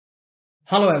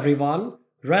Hello everyone,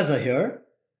 Reza here.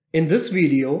 In this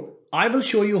video, I will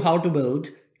show you how to build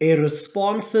a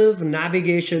responsive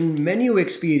navigation menu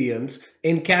experience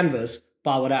in Canvas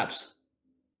Power Apps.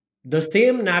 The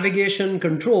same navigation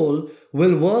control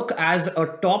will work as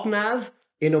a top nav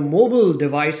in a mobile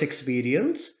device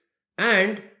experience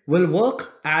and will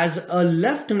work as a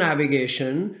left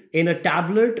navigation in a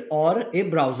tablet or a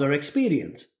browser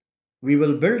experience. We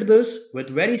will build this with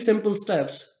very simple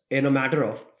steps in a matter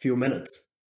of few minutes.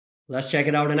 Let's check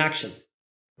it out in action.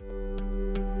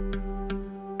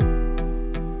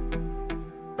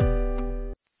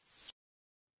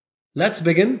 Let's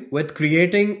begin with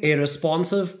creating a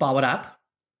responsive Power App.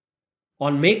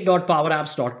 On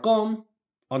make.powerapps.com,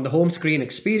 on the home screen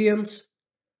experience,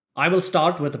 I will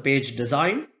start with a page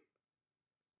design.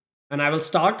 And I will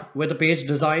start with a page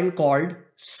design called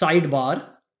Sidebar.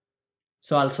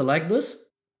 So I'll select this.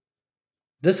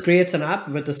 This creates an app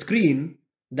with a screen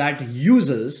that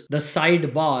uses the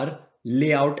sidebar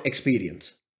layout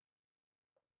experience.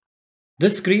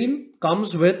 This screen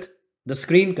comes with the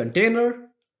screen container,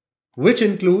 which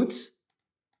includes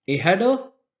a header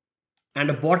and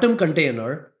a bottom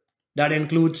container that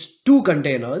includes two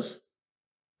containers,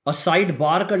 a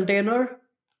sidebar container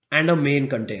and a main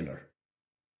container.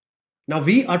 Now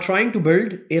we are trying to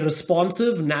build a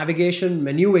responsive navigation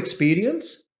menu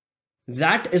experience.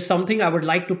 That is something I would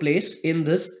like to place in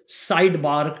this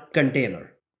sidebar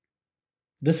container.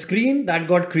 The screen that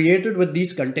got created with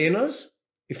these containers,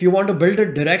 if you want to build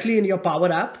it directly in your Power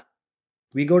App,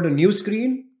 we go to New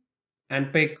Screen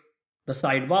and pick the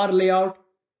sidebar layout,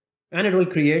 and it will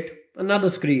create another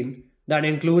screen that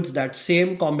includes that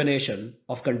same combination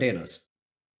of containers.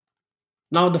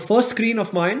 Now the first screen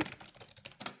of mine,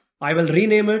 I will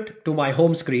rename it to my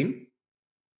home screen.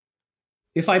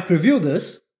 If I preview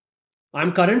this,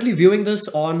 I'm currently viewing this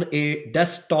on a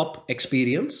desktop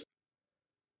experience.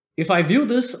 If I view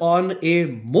this on a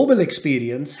mobile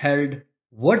experience held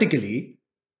vertically,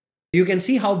 you can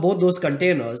see how both those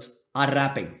containers are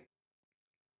wrapping.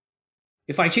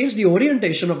 If I change the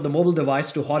orientation of the mobile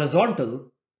device to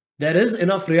horizontal, there is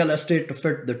enough real estate to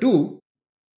fit the two,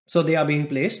 so they are being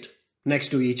placed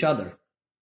next to each other.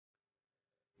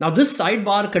 Now this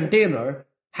sidebar container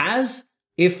has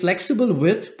a flexible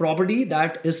width property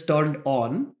that is turned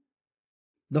on.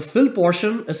 The fill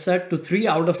portion is set to 3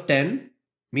 out of 10,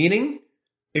 meaning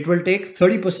it will take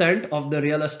 30% of the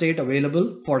real estate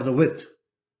available for the width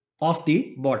of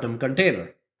the bottom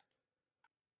container.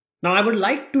 Now I would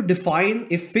like to define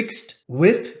a fixed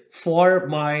width for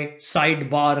my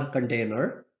sidebar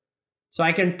container. So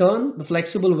I can turn the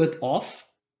flexible width off.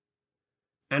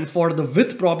 And for the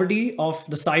width property of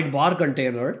the sidebar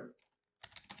container,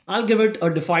 I'll give it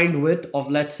a defined width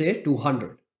of, let's say,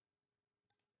 200.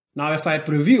 Now if I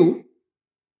preview,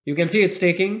 you can see it's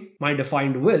taking my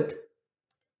defined width.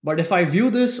 But if I view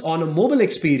this on a mobile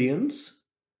experience,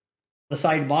 the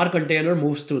sidebar container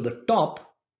moves to the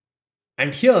top,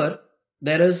 and here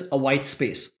there is a white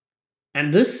space.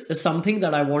 And this is something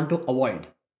that I want to avoid.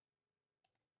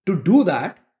 To do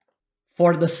that,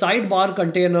 for the sidebar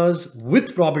container's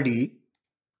width property,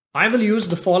 I will use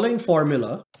the following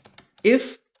formula.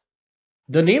 If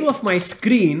the name of my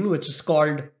screen, which is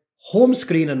called home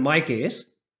screen in my case,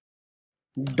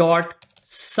 dot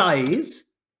size,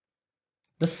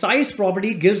 the size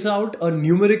property gives out a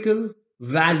numerical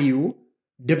value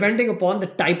depending upon the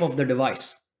type of the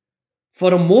device.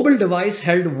 For a mobile device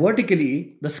held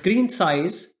vertically, the screen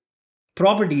size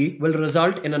property will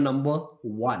result in a number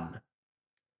 1.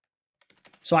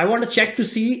 So I want to check to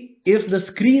see if the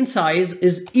screen size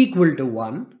is equal to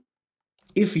 1.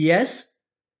 If yes,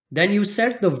 then you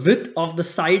set the width of the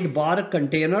sidebar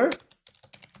container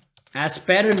as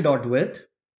parent.width,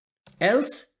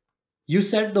 else you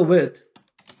set the width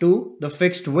to the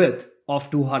fixed width of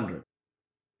 200.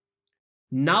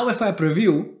 Now if I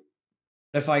preview,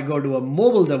 if I go to a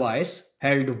mobile device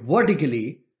held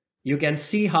vertically, you can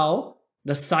see how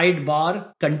the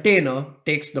sidebar container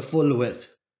takes the full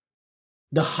width.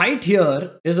 The height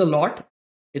here is a lot.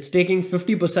 It's taking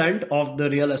 50% of the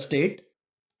real estate.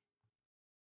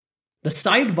 The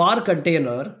sidebar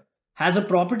container has a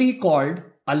property called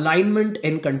alignment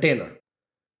in container.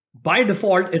 By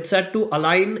default, it's set to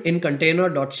align in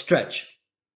container.stretch.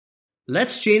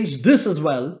 Let's change this as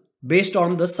well based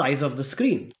on the size of the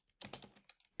screen.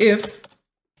 If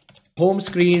home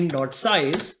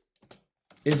screen.size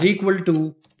is equal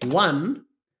to 1,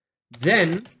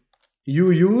 then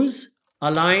you use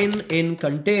align in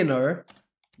container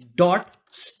dot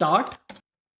start,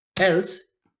 else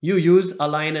you use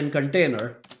align in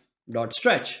container dot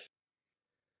stretch.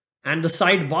 And the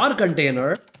sidebar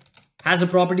container has a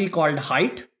property called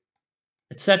height.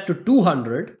 It's set to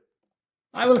 200.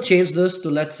 I will change this to,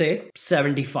 let's say,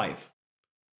 75.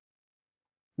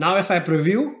 Now if I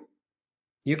preview,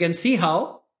 you can see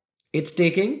how it's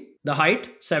taking the height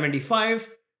 75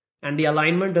 and the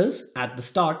alignment is at the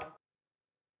start.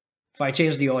 If I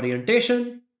change the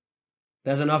orientation,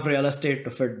 there's enough real estate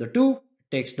to fit the two,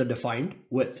 takes the defined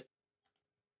width.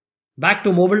 Back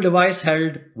to mobile device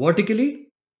held vertically.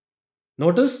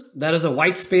 Notice there is a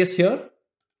white space here.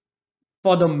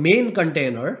 For the main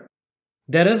container,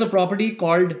 there is a property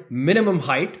called minimum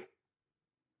height.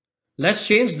 Let's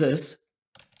change this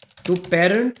to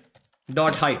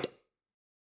parent.height.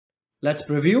 Let's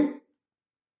preview.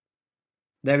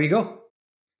 There we go.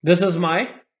 This is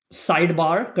my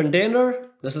sidebar container.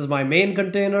 This is my main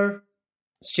container.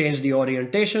 Let's change the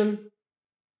orientation.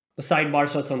 The sidebar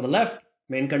sits on the left.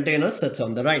 Main container sits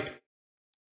on the right.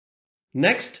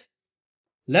 Next,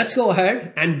 let's go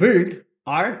ahead and build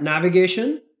our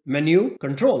navigation menu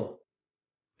control.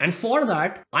 And for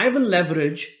that, I will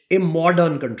leverage a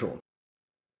modern control.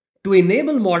 To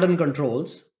enable modern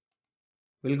controls,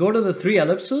 we'll go to the three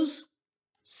ellipses,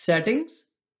 settings.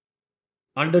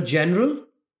 Under general,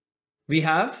 we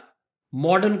have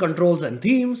modern controls and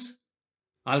themes.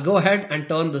 I'll go ahead and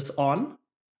turn this on.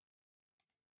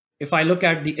 If I look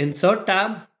at the insert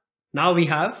tab, now we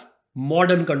have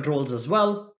modern controls as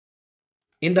well.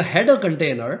 In the header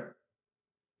container,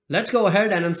 let's go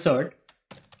ahead and insert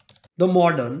the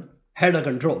modern header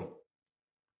control.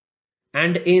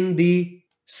 And in the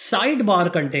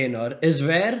sidebar container is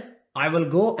where I will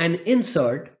go and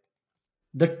insert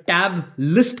the tab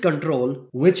list control,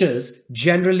 which is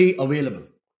generally available.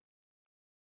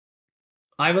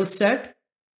 I will set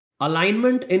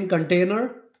alignment in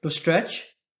container to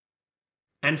stretch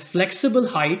and flexible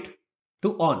height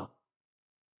to on.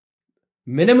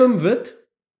 Minimum width,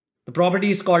 the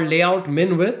property is called layout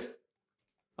min width.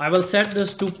 I will set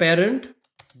this to parent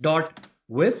dot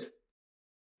width.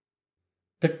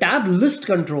 The tab list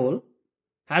control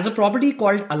has a property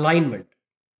called alignment.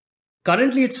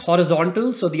 Currently it's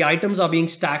horizontal, so the items are being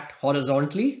stacked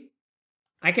horizontally.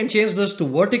 I can change this to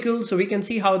vertical so we can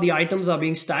see how the items are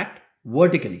being stacked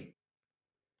vertically.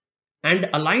 And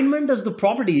alignment is the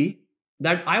property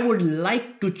that I would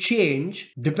like to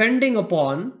change depending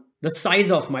upon the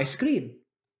size of my screen.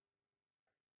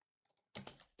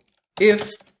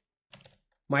 If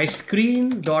my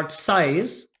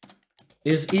screen.size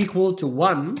is equal to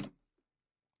 1,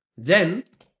 then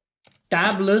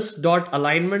tab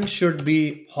list.alignment should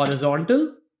be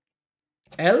horizontal,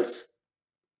 else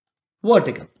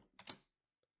vertical.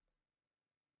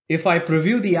 If I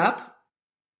preview the app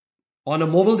on a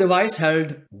mobile device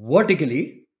held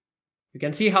vertically, you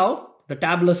can see how the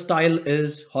tab list style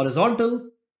is horizontal.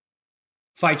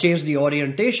 If I change the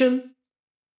orientation,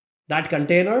 that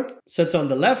container sits on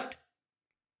the left.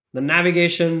 The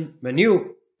navigation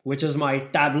menu, which is my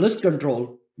tab list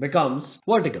control, becomes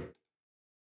vertical.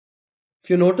 If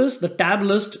you notice, the tab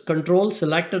list control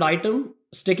selected item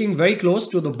sticking very close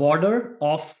to the border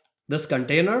of this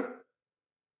container.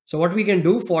 So what we can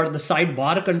do for the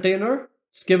sidebar container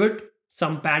is give it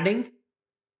some padding.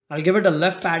 I'll give it a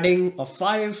left padding of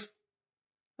 5.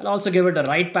 I'll also give it a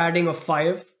right padding of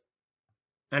 5.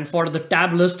 And for the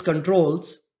tab list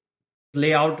controls,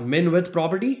 layout min width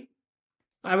property,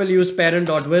 I will use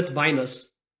parent.width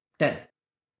minus 10.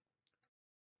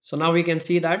 So now we can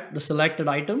see that the selected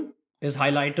item is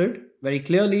highlighted very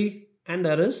clearly and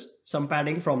there is some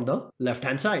padding from the left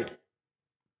hand side.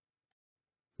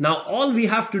 Now all we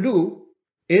have to do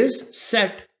is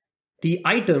set the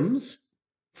items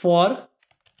for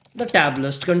the tab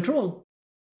list control.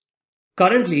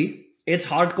 Currently, it's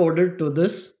hard-coded to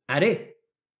this array.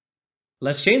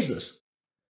 Let's change this.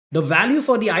 The value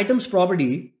for the items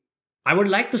property, I would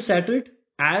like to set it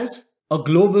as a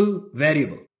global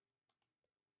variable.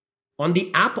 On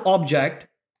the app object,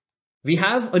 we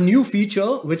have a new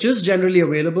feature which is generally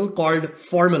available called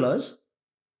formulas.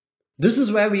 This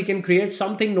is where we can create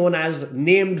something known as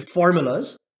named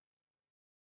formulas.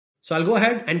 So I'll go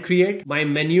ahead and create my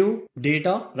menu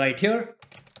data right here.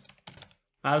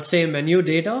 I'll say menu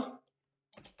data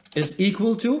is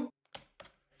equal to,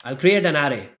 I'll create an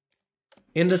array.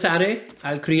 In this array,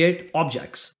 I'll create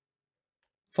objects.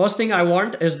 First thing I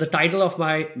want is the title of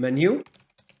my menu.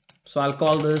 So I'll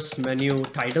call this menu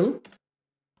title,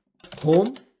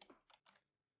 home,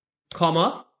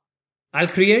 comma. I'll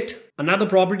create another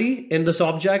property in this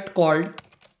object called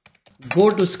go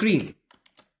to screen.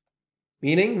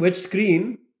 Meaning which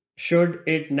screen should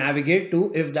it navigate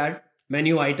to if that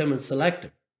menu item is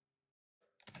selected.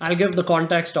 I'll give the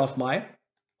context of my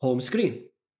home screen.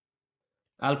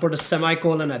 I'll put a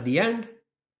semicolon at the end.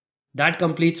 That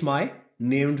completes my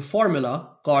named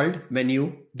formula called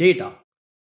menu data.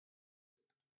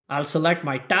 I'll select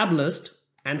my tab list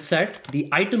and set the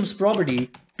items property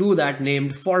to that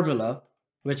named formula,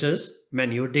 which is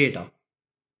menu data.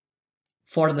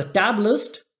 For the tab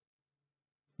list,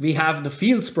 we have the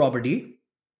fields property.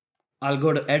 I'll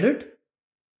go to edit,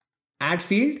 add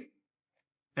field,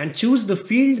 and choose the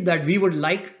field that we would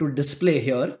like to display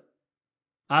here.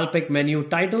 I'll pick menu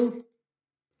title,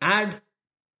 add.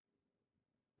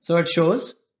 So it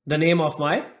shows the name of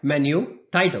my menu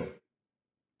title.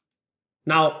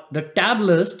 Now the tab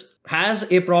list has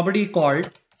a property called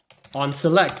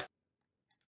onSelect.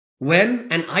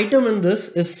 When an item in this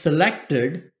is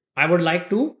selected, I would like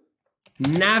to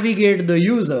navigate the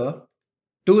user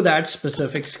to that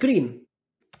specific screen.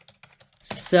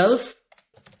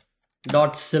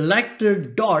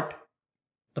 Self.selected dot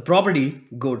the property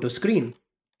go to screen.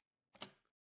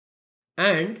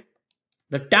 And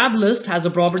the tab list has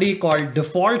a property called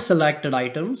default selected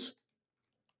items.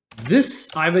 This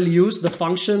I will use the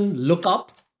function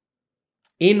lookup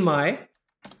in my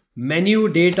menu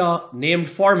data named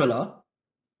formula,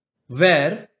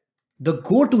 where the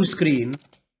go to screen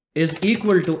is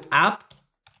equal to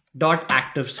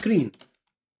app.activeScreen.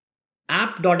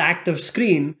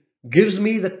 App.activeScreen gives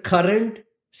me the current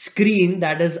screen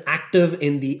that is active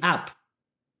in the app.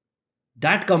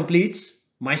 That completes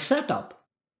my setup.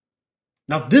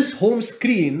 Now this home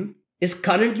screen is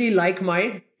currently like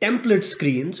my template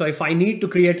screen. So if I need to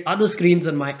create other screens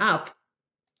in my app,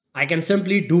 I can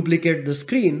simply duplicate the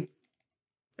screen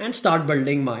and start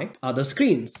building my other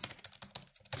screens.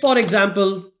 For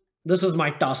example, this is my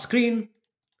task screen.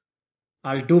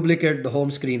 I'll duplicate the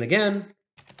home screen again,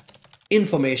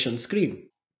 information screen.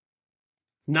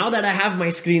 Now that I have my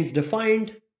screens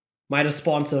defined, my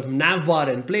responsive navbar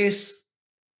in place,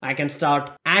 I can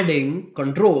start adding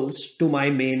controls to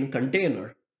my main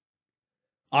container.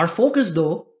 Our focus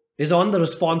though is on the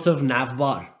responsive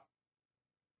navbar.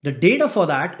 The data for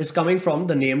that is coming from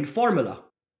the named formula.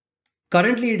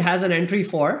 Currently it has an entry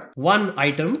for one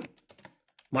item,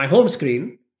 my home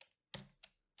screen.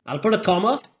 I'll put a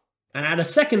comma and add a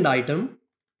second item.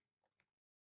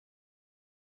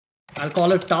 I'll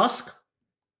call it task,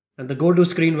 and the go-to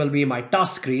screen will be my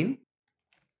task screen.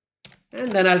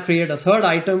 And then I'll create a third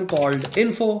item called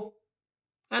info,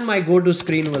 and my go-to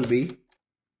screen will be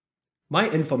my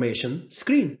information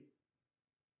screen.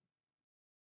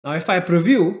 Now if I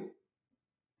preview,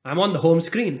 I'm on the home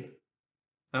screen,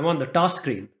 I'm on the task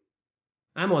screen,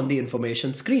 I'm on the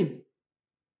information screen.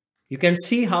 You can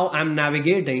see how I'm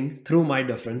navigating through my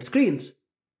different screens.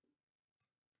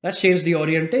 Let's change the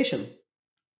orientation.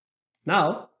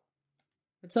 Now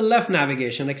it's a left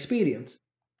navigation experience.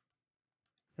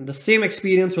 And the same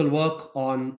experience will work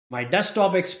on my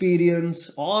desktop experience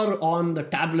or on the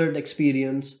tablet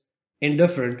experience in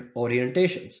different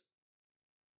orientations.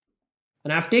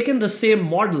 And I've taken the same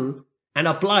model and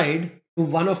applied to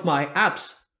one of my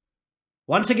apps.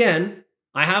 Once again,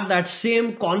 I have that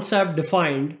same concept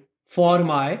defined for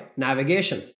my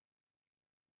navigation.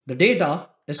 The data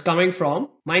is coming from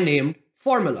my named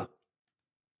formula.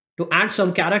 To add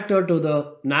some character to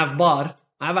the navbar,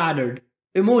 I've added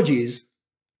emojis.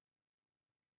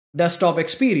 Desktop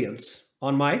experience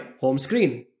on my home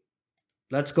screen.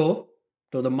 Let's go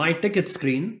to the My Ticket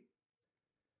screen.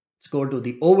 Let's go to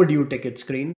the Overdue Ticket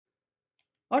screen,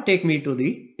 or take me to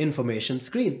the information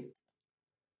screen.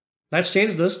 Let's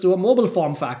change this to a mobile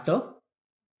form factor.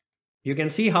 You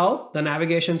can see how the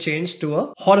navigation changed to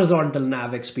a horizontal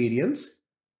nav experience.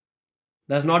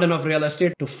 There's not enough real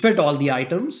estate to fit all the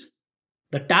items.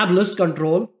 The tab list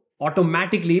control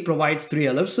automatically provides 3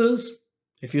 ellipses.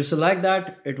 If you select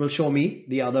that, it will show me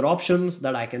the other options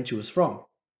that I can choose from.